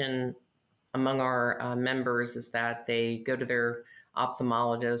frustration among our members is that they go to their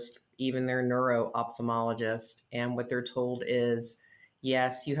ophthalmologist, even their neuro ophthalmologist, and what they're told is,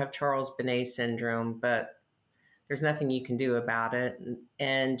 yes, you have Charles Bonnet syndrome, but there's nothing you can do about it.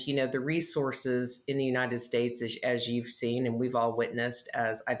 And the resources in the United States, as you've seen and we've all witnessed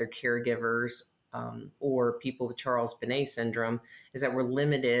as either caregivers or people with Charles Bonnet syndrome, is that we're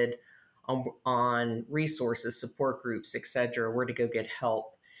limited on resources, support groups, etc., where to go get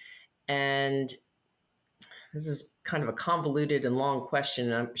help. And this is kind of a convoluted and long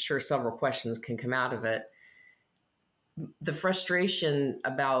question. I'm sure several questions can come out of it. The frustration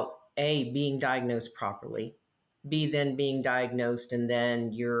about A, being diagnosed properly, B, then being diagnosed, and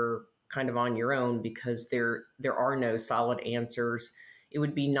then you're kind of on your own because there are no solid answers. It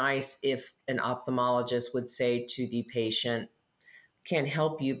would be nice if an ophthalmologist would say to the patient, can't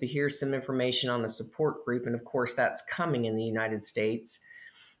help you, but here's some information on a support group. And of course, that's coming in the United States.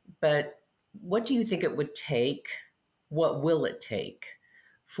 But what do you think it would take? What will it take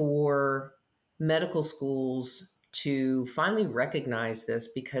for medical schools to finally recognize this?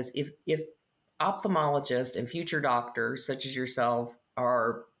 Because if ophthalmologists and future doctors such as yourself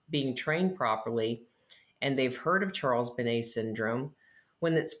are being trained properly and they've heard of Charles Bonnet syndrome,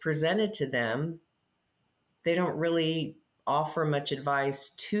 when it's presented to them, they don't really offer much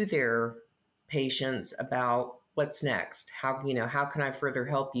advice to their patients about what's next. How can I further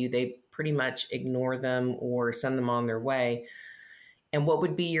help you? They pretty much ignore them or send them on their way. And what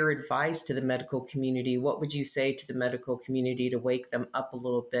would be your advice to the medical community? What would you say to the medical community to wake them up a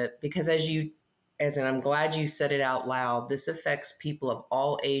little bit? Because and I'm glad you said it out loud, this affects people of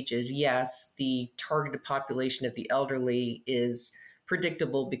all ages. Yes, the targeted population of the elderly is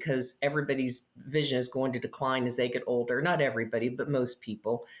predictable because everybody's vision is going to decline as they get older. Not everybody, but most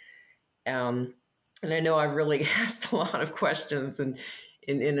people. And I know I've really asked a lot of questions and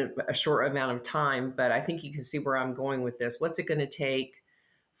in a short amount of time, but I think you can see where I'm going with this. What's it going to take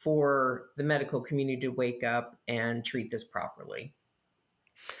for the medical community to wake up and treat this properly?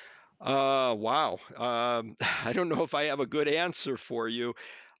 Wow. I don't know if I have a good answer for you.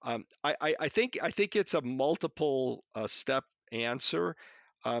 I think it's a multiple step answer.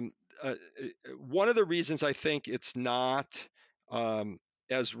 Um, One of the reasons I think it's not um,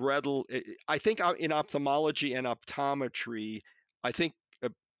 as readily, I think in ophthalmology and optometry, I think uh,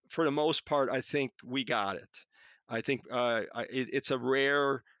 for the most part, I think we got it. I think it's a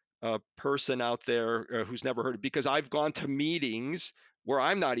rare person out there who's never heard it, because I've gone to meetings where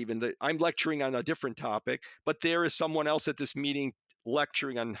I'm lecturing on a different topic, but there is someone else at this meeting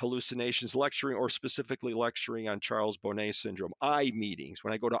lecturing on hallucinations, lecturing or specifically lecturing on Charles Bonnet syndrome. Eye meetings,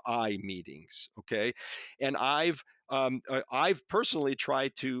 when I go to eye meetings, okay? And I've personally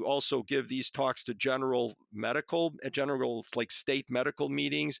tried to also give these talks to general like state medical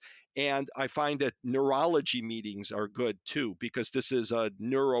meetings. And I find that neurology meetings are good too, because this is a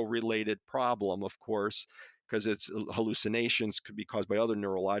neuro-related problem, of course, because it's hallucinations could be caused by other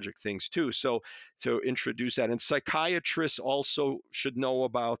neurologic things too. So to introduce that, and psychiatrists also should know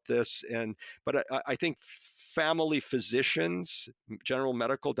about this. But I think family physicians, general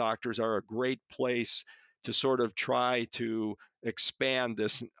medical doctors, are a great place to sort of try to expand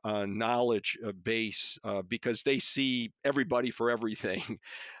this knowledge base, because they see everybody for everything.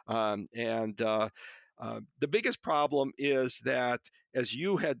 The biggest problem is that, as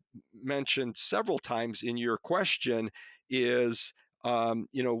you had mentioned several times in your question, is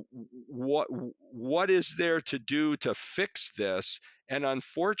what is there to do to fix this? And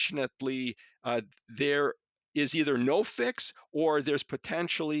unfortunately, there is either no fix, or there's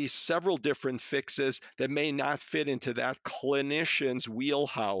potentially several different fixes that may not fit into that clinician's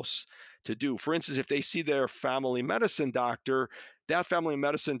wheelhouse to do. For instance, if they see their family medicine doctor, that family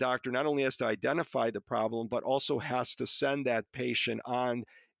medicine doctor not only has to identify the problem, but also has to send that patient on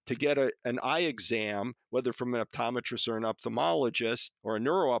to get an eye exam, whether from an optometrist or an ophthalmologist or a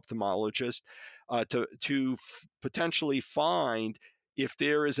neuro-ophthalmologist, to potentially find if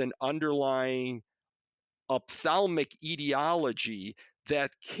there is an underlying ophthalmic etiology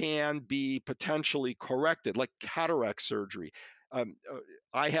that can be potentially corrected, like cataract surgery.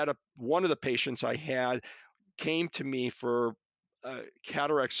 I had one of the patients I had came to me for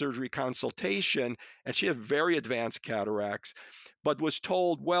cataract surgery consultation, and she had very advanced cataracts, but was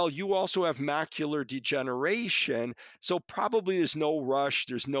told, well, you also have macular degeneration, so probably there's no rush,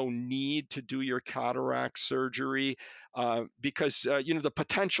 there's no need to do your cataract surgery because the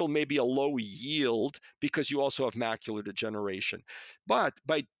potential may be a low yield because you also have macular degeneration. But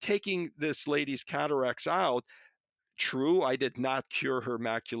by taking this lady's cataracts out, true, I did not cure her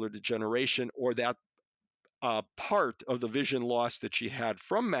macular degeneration or that part of the vision loss that she had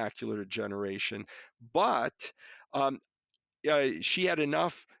from macular degeneration, but um, she had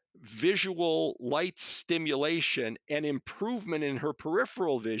enough visual light stimulation and improvement in her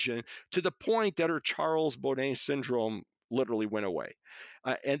peripheral vision to the point that her Charles Bonnet syndrome literally went away.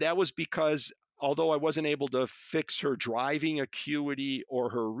 And that was because although I wasn't able to fix her driving acuity or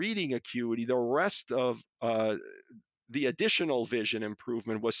her reading acuity, the rest of the additional vision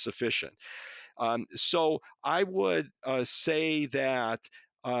improvement was sufficient. So I would say that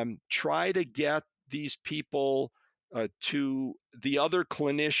try to get these people to the other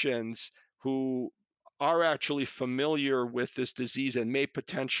clinicians who are actually familiar with this disease and may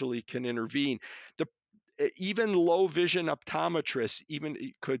potentially can intervene. Even low vision optometrists even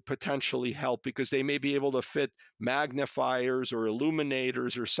could potentially help because they may be able to fit magnifiers or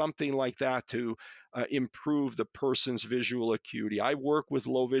illuminators or something like that to improve the person's visual acuity. I work with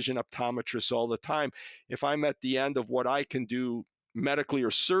low vision optometrists all the time. If I'm at the end of what I can do medically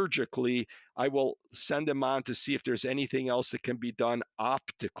or surgically, I will send them on to see if there's anything else that can be done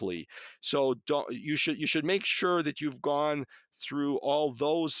optically. So you should make sure that you've gone through all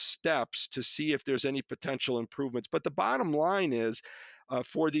those steps to see if there's any potential improvements. But the bottom line is,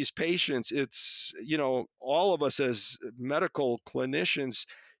 for these patients, it's, all of us as medical clinicians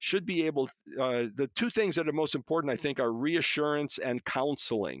should be able, the two things that are most important, I think, are reassurance and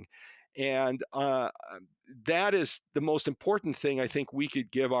counseling. And that is the most important thing I think we could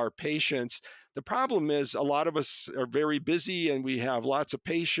give our patients. The problem is a lot of us are very busy and we have lots of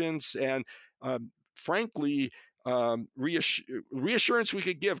patients, and frankly, reassurance we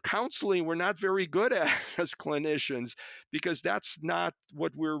could give. Counseling, we're not very good at as clinicians because that's not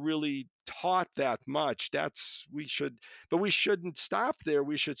what we're really taught that much. But we shouldn't stop there.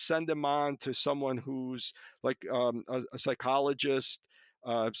 We should send them on to someone who's like a psychologist,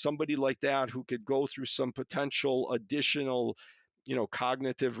 somebody like that who could go through some potential additional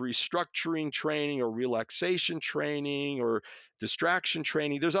cognitive restructuring training or relaxation training or distraction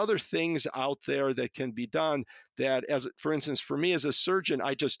training. There's other things out there that can be done that, for instance, for me as a surgeon,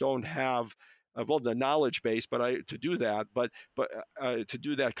 I just don't have the knowledge base, to do that, but to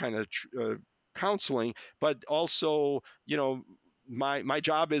do that kind of counseling, but also, my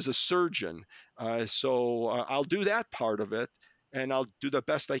job is a surgeon, so I'll do that part of it and I'll do the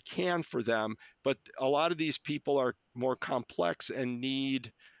best I can for them. But a lot of these people are more complex and need,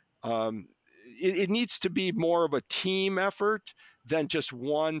 it needs to be more of a team effort than just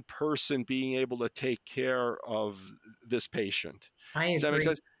one person being able to take care of this patient. I Does that make agree.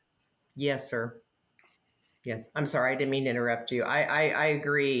 sense? Yes, sir. Yes. I'm sorry. I didn't mean to interrupt you. I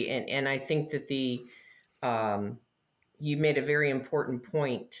agree. And I think that you made a very important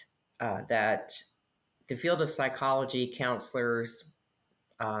point that the field of psychology, counselors,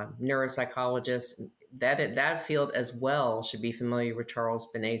 neuropsychologists, that field as well should be familiar with Charles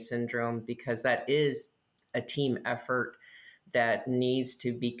Bonnet syndrome because that is a team effort that needs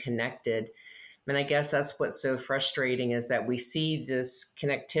to be connected. And I guess that's what's so frustrating is that we see this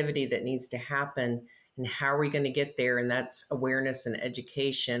connectivity that needs to happen, and how are we going to get there? And that's awareness and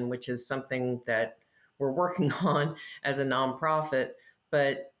education, which is something that we're working on as a nonprofit.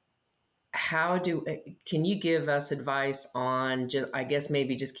 But can you give us advice on I guess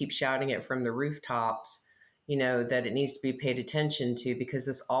maybe just keep shouting it from the rooftops, that it needs to be paid attention to, because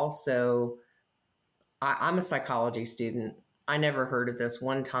this also, I'm a psychology student. I never heard of this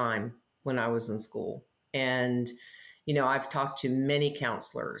one time when I was in school. And, I've talked to many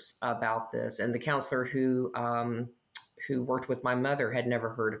counselors about this, and the counselor who worked with my mother had never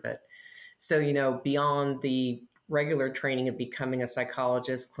heard of it. So, beyond the regular training of becoming a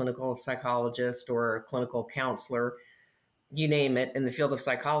psychologist, clinical psychologist, or a clinical counselor, you name it, in the field of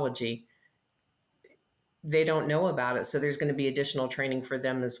psychology, they don't know about it, so there's going to be additional training for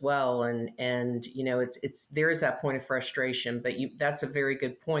them as well. And it's there is that point of frustration, but that's a very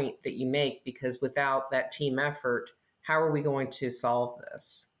good point that you make, because without that team effort, how are we going to solve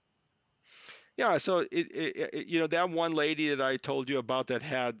this? Yeah, so that one lady that I told you about that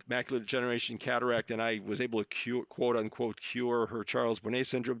had macular degeneration, cataract, and I was able to cure, quote unquote, cure her Charles Bonnet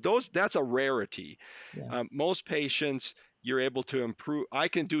syndrome. That's a rarity. Yeah. Most patients, you're able to improve. I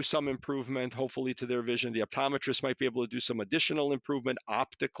can do some improvement, hopefully, to their vision. The optometrist might be able to do some additional improvement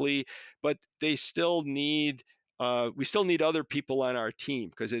optically, but they still need. We still need other people on our team,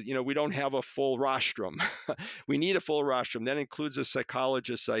 because we don't have a full rostrum. We need a full rostrum. That includes a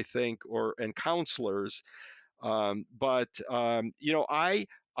psychologist, I think, and counselors. But I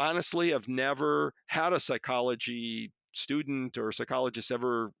honestly have never had a psychology student or psychologist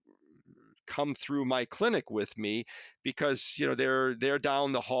ever come through my clinic with me, because they're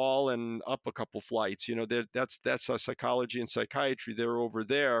down the hall and up a couple flights. That's a psychology and psychiatry. They're over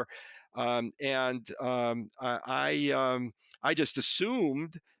there. I just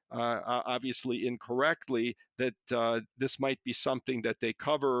assumed, obviously incorrectly, that this might be something that they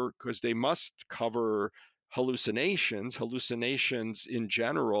cover, because they must cover hallucinations. Hallucinations in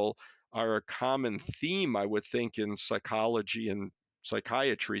general are a common theme, I would think, in psychology and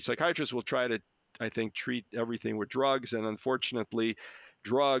psychiatry. Psychiatrists will try to, I think, treat everything with drugs, and unfortunately,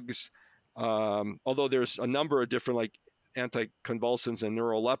 drugs, although there's a number of different, like, anticonvulsants and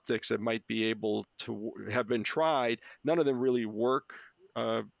neuroleptics that might be able to have been tried, none of them really work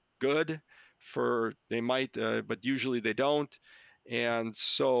good. They might, but usually they don't. And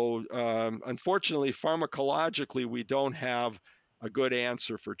so, unfortunately, pharmacologically, we don't have a good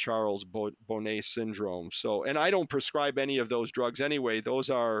answer for Charles Bonnet syndrome. So, and I don't prescribe any of those drugs anyway. Those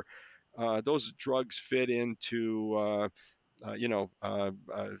drugs fit into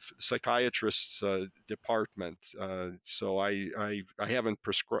psychiatrist's department. So I haven't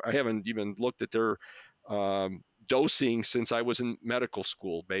prescribed. I haven't even looked at their dosing since I was in medical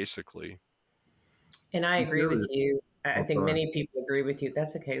school, basically. And I I'm agree with curious. you. I Oh, think sorry. many people agree with you.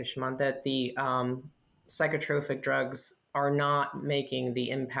 That's okay, Shimon, that the psychotropic drugs are not making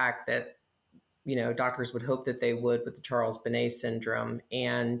the impact that doctors would hope that they would with the Charles Bonnet syndrome.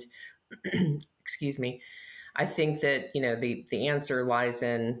 And excuse me, I think that the answer lies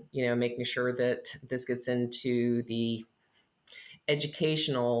in making sure that this gets into the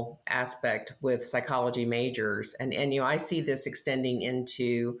educational aspect with psychology majors. And I see this extending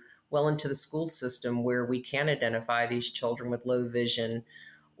into the school system, where we can identify these children with low vision,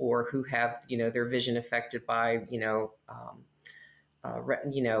 or who have their vision affected by uh,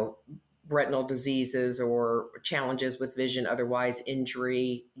 you know retinal diseases or challenges with vision, otherwise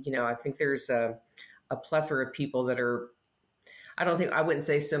injury. I think there's a plethora of people that are, I wouldn't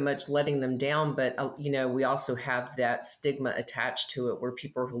say so much letting them down, but we also have that stigma attached to it, where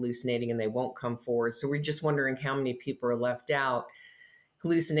people are hallucinating and they won't come forward. So we're just wondering how many people are left out.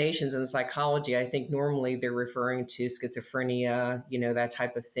 Hallucinations in psychology, I think normally they're referring to schizophrenia, that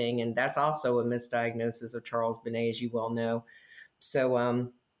type of thing, and that's also a misdiagnosis of Charles Bonnet, as you well know. So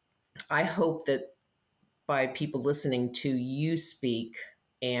I hope that by people listening to you speak,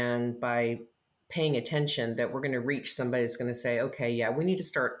 and by paying attention, that we're going to reach somebody that's going to say, okay, yeah, we need to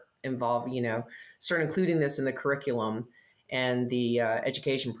start including this in the curriculum and the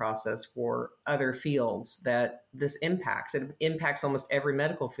education process for other fields that this impacts. It impacts almost every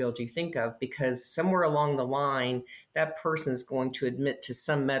medical field you think of, because somewhere along the line, that person is going to admit to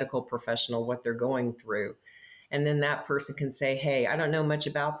some medical professional what they're going through. And then that person can say, hey, I don't know much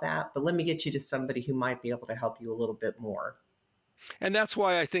about that, but let me get you to somebody who might be able to help you a little bit more. And that's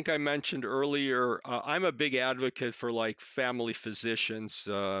why I think I mentioned earlier, I'm a big advocate for, like, family physicians,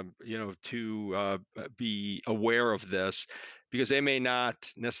 to be aware of this, because they may not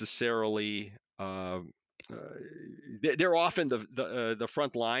necessarily. They're often the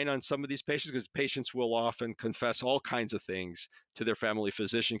front line on some of these patients, because patients will often confess all kinds of things to their family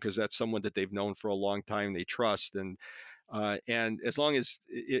physician, because that's someone that they've known for a long time, they trust, and as long as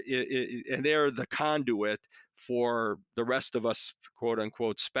and they're the conduit for the rest of us, quote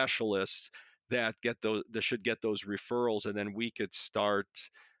unquote, specialists that should get those referrals, and then we could start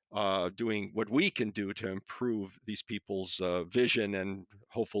doing what we can do to improve these people's vision, and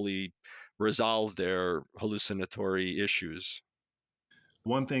hopefully resolve their hallucinatory issues.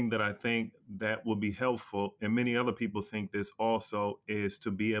 One thing that I think that will be helpful, and many other people think this also, is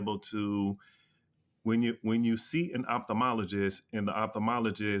to be able to, when you see an ophthalmologist and the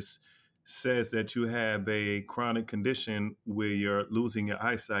ophthalmologist says that you have a chronic condition where you're losing your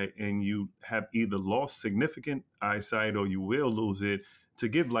eyesight, and you have either lost significant eyesight or you will lose it, to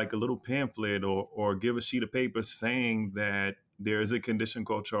give like a little pamphlet or give a sheet of paper saying that there is a condition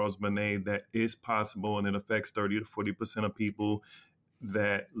called Charles Bonnet that is possible and it affects 30 to 40% of people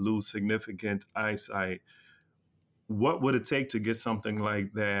that lose significant eyesight. What would it take to get something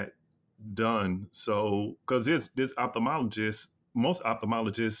like that done? So, because there's ophthalmologists, most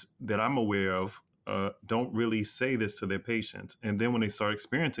ophthalmologists that I'm aware of don't really say this to their patients. And then when they start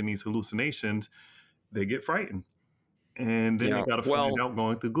experiencing these hallucinations, they get frightened. And then they Yeah. got to find Well, out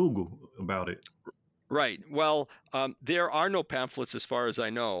going to Google about it. right. Well, there are no pamphlets, as far as I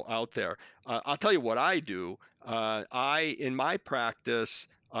know, out there. I'll tell you what I do. In my practice,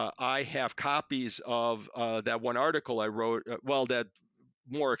 I have copies of that one article I wrote. That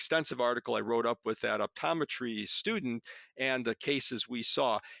more extensive article I wrote up with that optometry student and the cases we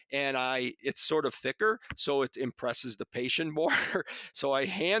saw. And it's sort of thicker, so it impresses the patient more. So I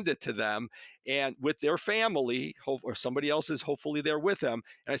hand it to them and with their family, or somebody else's, hopefully they're with them.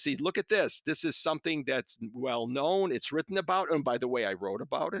 And I say, look at this. This is something that's well known. It's written about. And by the way, I wrote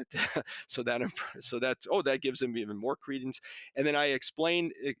about it. That gives them even more credence. And then I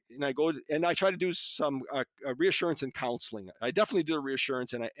explain, and I go and I try to do some reassurance and counseling. I definitely do the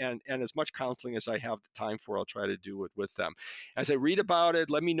reassurance and as much counseling as I have the time for, I'll try to do it with them. As I read about it,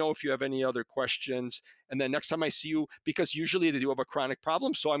 let me know if you have any other questions. And then next time I see you, because usually they do have a chronic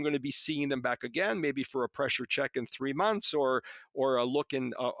problem, so I'm going to be seeing them back again, maybe for a pressure check in 3 months or a look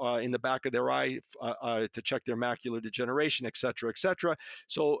in the back of their eye to check their macular degeneration, et cetera, et cetera.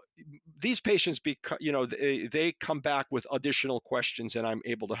 So these patients, they come back with additional questions, and I'm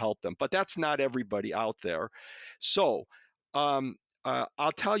able to help them. But that's not everybody out there. So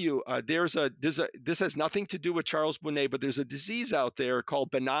I'll tell you, this has nothing to do with Charles Bonnet, but there's a disease out there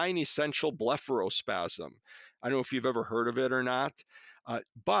called benign essential blepharospasm. I don't know if you've ever heard of it or not,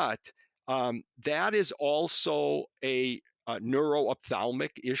 but that is also a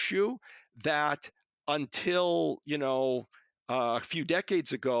neuroophthalmic issue that until, a few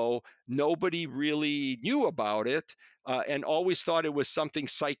decades ago, nobody really knew about it and always thought it was something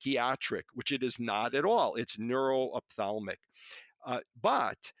psychiatric, which it is not at all. It's neuroophthalmic.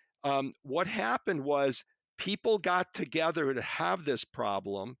 But what happened was people got together to have this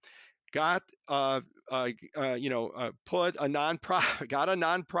problem, got put a nonprofit, got a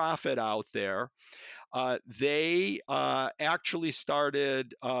nonprofit out there. They actually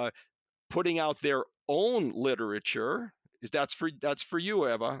started putting out their own literature. That's for you,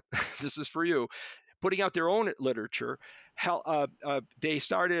 Eva. This is for you. Putting out their own literature. They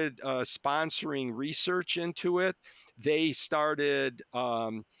started sponsoring research into it. They started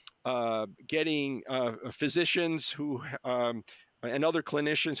getting physicians who and other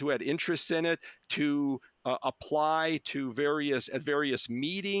clinicians who had interest in it to apply to various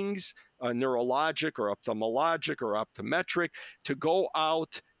meetings, neurologic or ophthalmologic or optometric, to go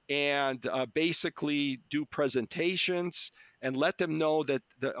out and basically do presentations and let them know that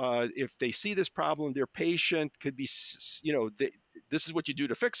if they see this problem, their patient could be, this is what you do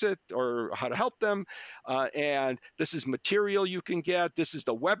to fix it or how to help them. And this is material you can get. This is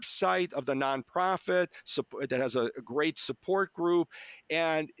the website of the nonprofit that has a great support group.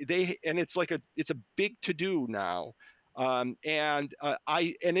 And it's a big to do now. And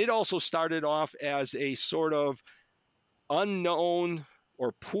it also started off as a sort of unknown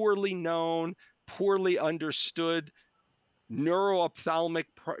or poorly known, poorly understood neuroophthalmic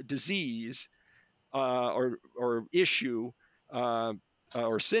disease or issue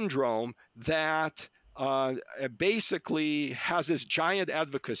or syndrome that basically has this giant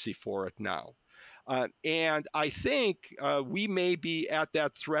advocacy for it now. And I think we may be at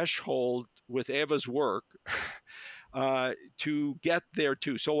that threshold with Eva's work to get there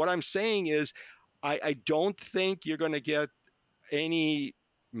too. So what I'm saying is, I don't think you're going to get any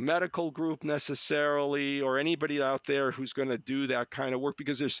medical group necessarily or anybody out there who's going to do that kind of work,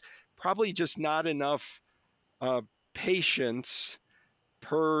 because there's probably just not enough patients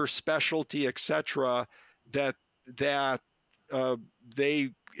per specialty, etc., that they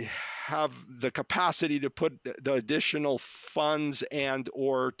have the capacity to put the additional funds and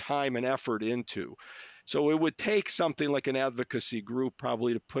or time and effort into. So it would take something like an advocacy group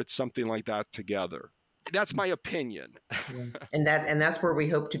probably to put something like that together. That's my opinion. Yeah. And that's where we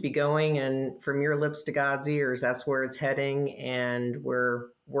hope to be going. And from your lips to God's ears, that's where it's heading. And we're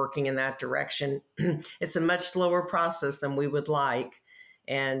working in that direction. It's a much slower process than we would like.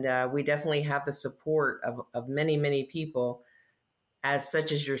 And we definitely have the support of many, many people, as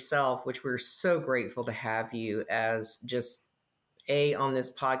such as yourself, which we're so grateful to have you as just A, on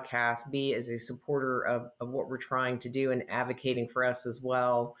this podcast, B, as a supporter of what we're trying to do and advocating for us as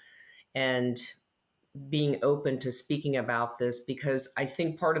well. And being open to speaking about this, because I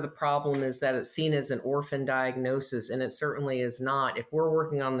think part of the problem is that it's seen as an orphan diagnosis, and it certainly is not. If we're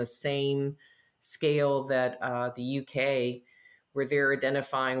working on the same scale that the UK, where they're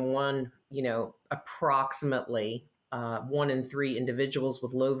identifying one, approximately 1 in 3 individuals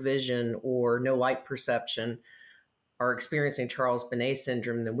with low vision or no light perception are experiencing Charles Bonnet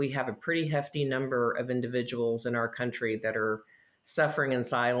syndrome, then we have a pretty hefty number of individuals in our country that are suffering in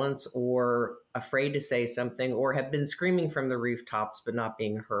silence or afraid to say something or have been screaming from the rooftops but not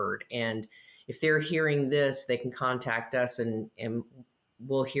being heard. And if they're hearing this, they can contact us and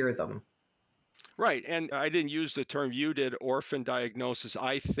we'll hear them. Right. And I didn't use the term you did, orphan diagnosis.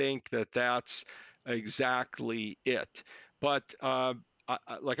 I think that that's exactly it. But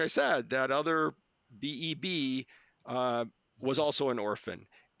like I said, that other BEB uh, was also an orphan.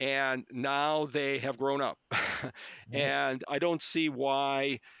 And now they have grown up. And I don't see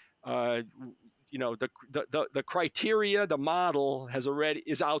why. Uh, the criteria, the model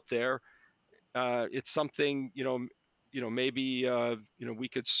is out there. It's something maybe we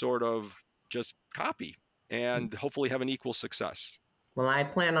could sort of just copy and hopefully have an equal success. Well, I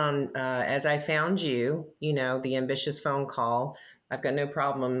plan on, as I found you, the ambitious phone call. I've got no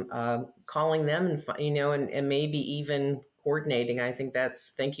problem calling them and maybe even coordinating.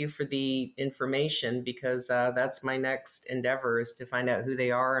 Thank you for the information, because that's my next endeavor, is to find out who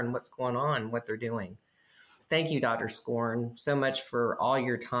they are and what's going on, what they're doing. Thank you, Dr. Skorin, so much for all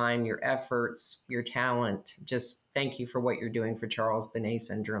your time, your efforts, your talent. Just thank you for what you're doing for Charles Bonnet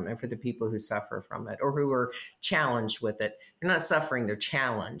syndrome and for the people who suffer from it or who are challenged with it. They're not suffering, they're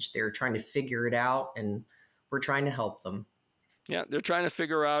challenged. They're trying to figure it out, and we're trying to help them. Yeah, they're trying to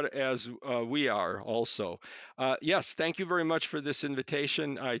figure out as we are also. Yes, thank you very much for this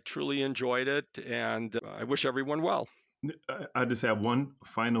invitation. I truly enjoyed it, and I wish everyone well. I just have one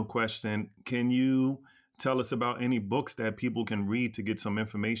final question. Can you tell us about any books that people can read to get some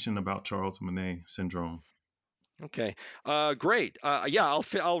information about Charles Bonnet syndrome? Okay, great. Yeah,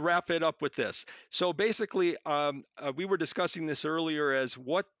 I'll wrap it up with this. So basically, we were discussing this earlier as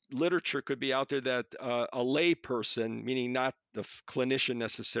what literature could be out there that a lay person, meaning not the clinician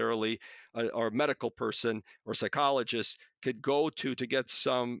necessarily, or a medical person or psychologist, could go to get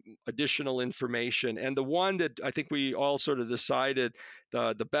some additional information. And the one that I think we all sort of decided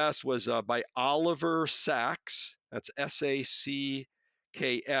the best was by Oliver Sacks. That's SACKS,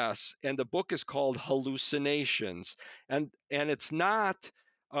 and the book is called Hallucinations. And it's not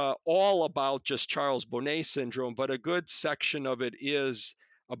all about just Charles Bonnet syndrome, but a good section of it is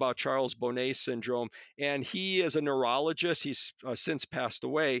about Charles Bonnet syndrome. And he is a neurologist. He's since passed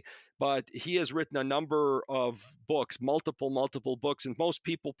away, but he has written a number of books, multiple books. And most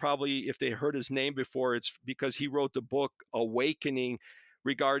people probably, if they heard his name before, it's because he wrote the book Awakening,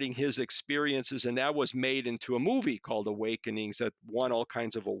 regarding his experiences, and that was made into a movie called Awakenings that won all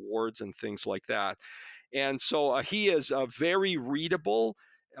kinds of awards and things like that. And so he is very readable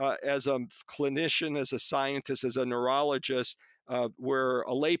as a clinician, as a scientist, as a neurologist, where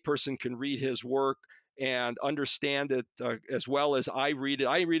a layperson can read his work and understand it as well as I read it.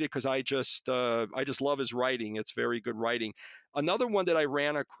 I read it because I just love his writing. It's very good writing. Another one that I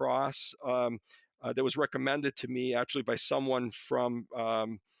ran across that was recommended to me actually by someone from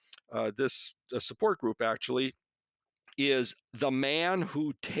this support group actually is The Man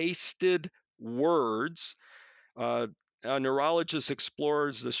Who Tasted Words. Uh, a neurologist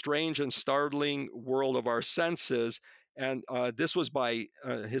explores the strange and startling world of our senses. And this was by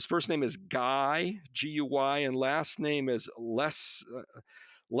his first name is Guy, Guy, and last name is Leschiner,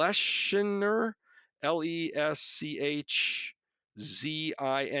 Leschziner.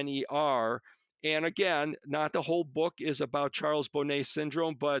 And again, not the whole book is about Charles Bonnet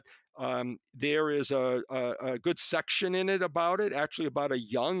syndrome, but there is a good section in it about it, actually about a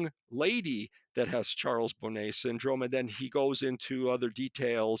young lady that has Charles Bonnet syndrome, and then he goes into other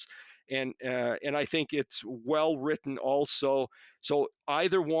details, and I think it's well written also. So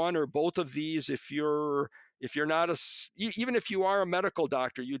either one or both of these, if you're not even if you are a medical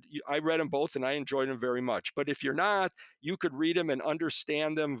doctor, I read them both and I enjoyed them very much. But if you're not, you could read them and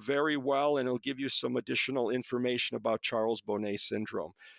understand them very well, and it'll give you some additional information about Charles Bonnet syndrome.